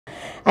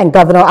And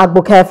Governor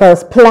Agbu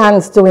Kefas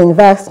plans to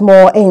invest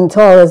more in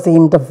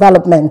tourism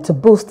development to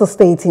boost the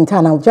state's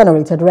internal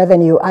generated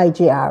revenue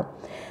 (IGR).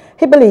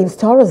 He believes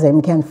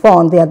tourism can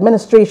fund the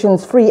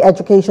administration's free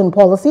education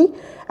policy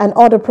and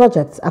other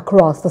projects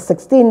across the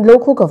 16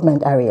 local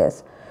government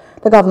areas.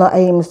 The governor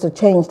aims to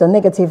change the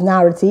negative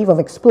narrative of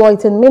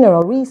exploiting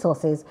mineral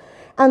resources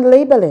and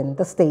labeling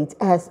the state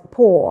as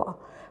poor.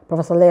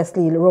 Prof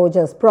Leslie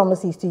Rogers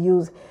promises to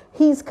use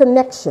his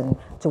connection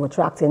to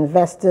attract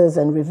investors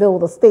and reveal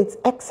the state's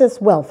excess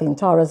wealth in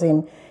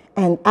tourism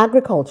and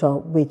agriculture,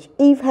 which,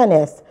 if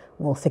harnessed,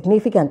 will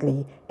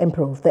significantly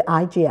improve the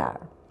IGR.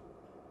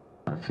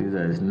 I feel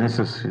that it's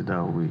necessary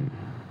that we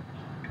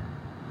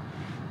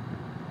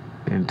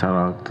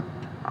interact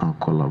and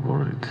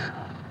collaborate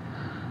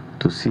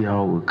to see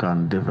how we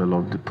can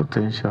develop the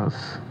potentials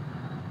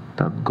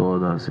that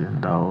God has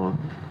endowed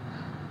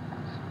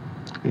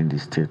in the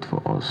state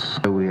for us.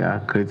 We are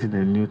creating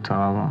a new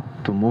Taraba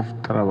to move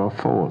Taraba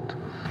forward.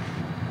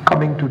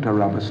 Coming to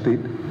Taraba State,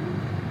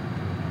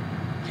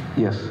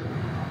 yes,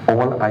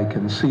 all I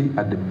can see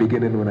at the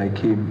beginning when I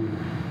came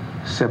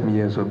 7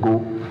 years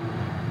ago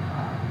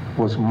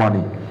was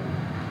money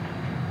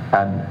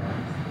and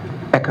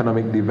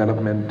economic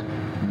development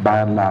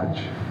by and large.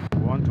 I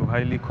want to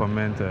highly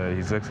commend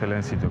His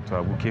Excellency Dr.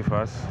 Agbu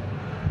Kefas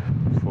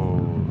for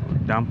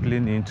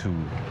dampling into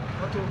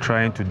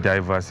trying to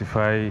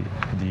diversify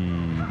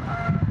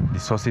the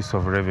sources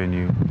of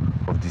revenue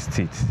of the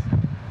state.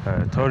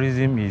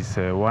 Tourism is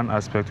one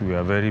aspect we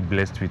are very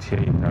blessed with here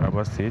in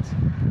Taraba State,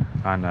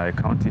 and I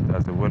count it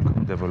as a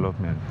welcome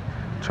development,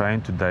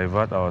 trying to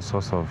divert our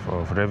source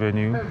of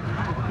revenue,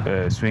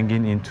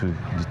 swinging into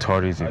the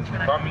tourism.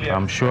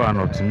 I'm sure and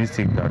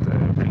optimistic that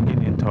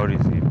bringing in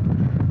tourism,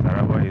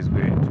 Taraba is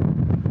going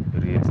to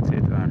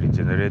reinstate and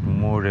regenerate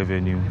more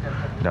revenue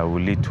that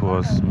will lead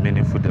towards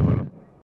meaningful development.